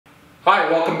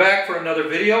Hi, welcome back for another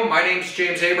video. My name is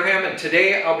James Abraham, and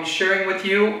today I'll be sharing with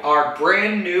you our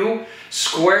brand new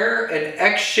square and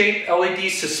X-shaped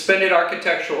LED suspended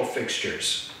architectural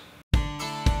fixtures.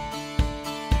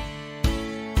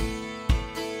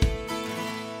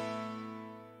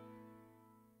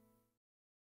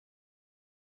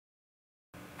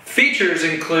 Features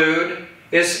include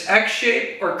its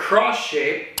X-shape or cross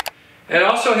shape, and it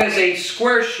also has a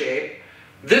square shape.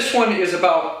 This one is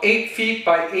about 8 feet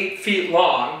by 8 feet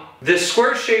long. This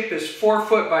square shape is 4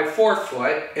 foot by 4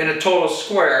 foot in a total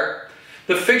square.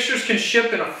 The fixtures can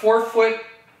ship in a 4-foot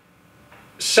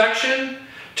section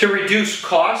to reduce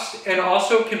cost, and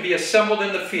also can be assembled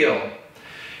in the field.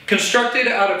 Constructed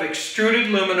out of extruded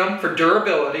aluminum for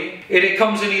durability. It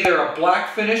comes in either a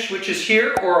black finish, which is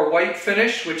here, or a white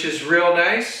finish, which is real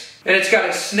nice. And it's got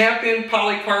a snap-in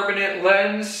polycarbonate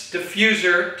lens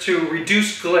diffuser to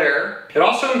reduce glare. It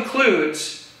also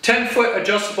includes 10-foot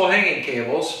adjustable hanging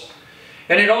cables.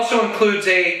 And it also includes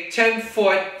a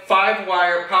 10-foot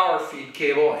 5-wire power feed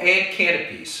cable and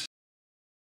canopies.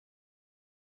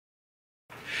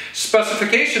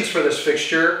 Specifications for this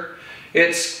fixture: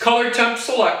 it's color temp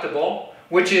selectable,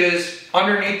 which is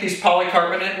underneath these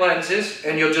polycarbonate lenses,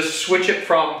 and you'll just switch it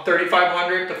from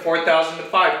 3500 to 4000 to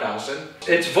 5000.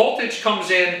 Its voltage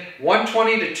comes in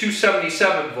 120 to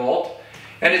 277 volt,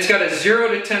 and it's got a 0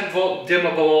 to 10 volt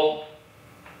dimmable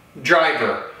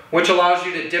driver, which allows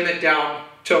you to dim it down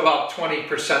to about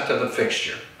 20% of the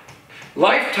fixture.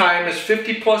 Lifetime is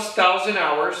 50,000+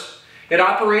 hours. It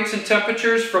operates in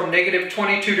temperatures from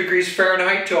 -22 degrees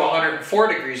Fahrenheit to 104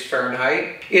 degrees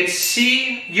Fahrenheit. It's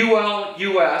CUL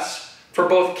US for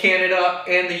both Canada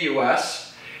and the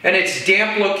US, and it's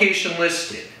damp location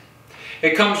listed.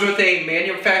 It comes with a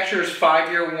manufacturer's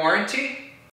 5-year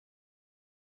warranty.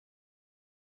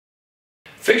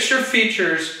 Fixture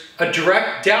features a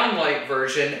direct downlight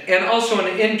version and also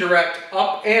an indirect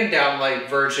up and downlight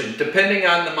version, depending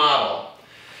on the model.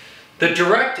 The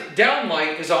direct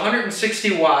downlight is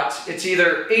 160 watts. It's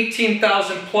either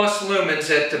 18,000 plus lumens.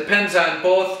 It depends on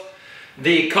both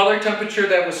the color temperature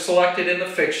that was selected in the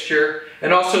fixture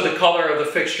and also the color of the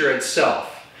fixture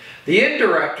itself. The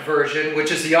indirect version,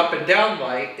 which is the up and down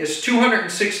light, is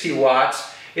 260 watts.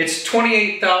 It's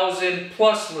 28,000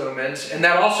 plus lumens, and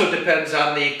that also depends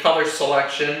on the color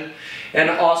selection and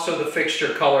also the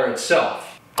fixture color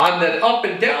itself. On the up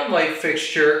and down light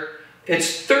fixture,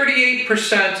 it's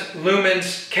 38%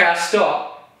 lumens cast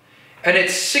up, and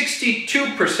it's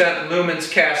 62% lumens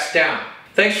cast down.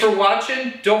 Thanks for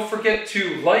watching. Don't forget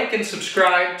to like and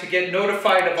subscribe to get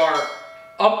notified of our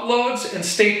uploads, and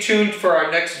stay tuned for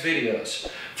our next videos.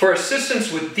 For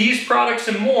assistance with these products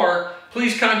and more,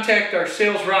 please contact our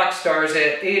sales rock stars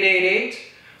at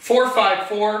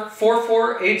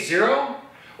 888-454-4480,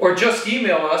 or just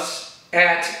email us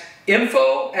at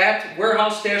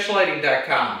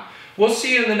info@warehouse-lighting.com. We'll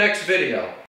see you in the next video.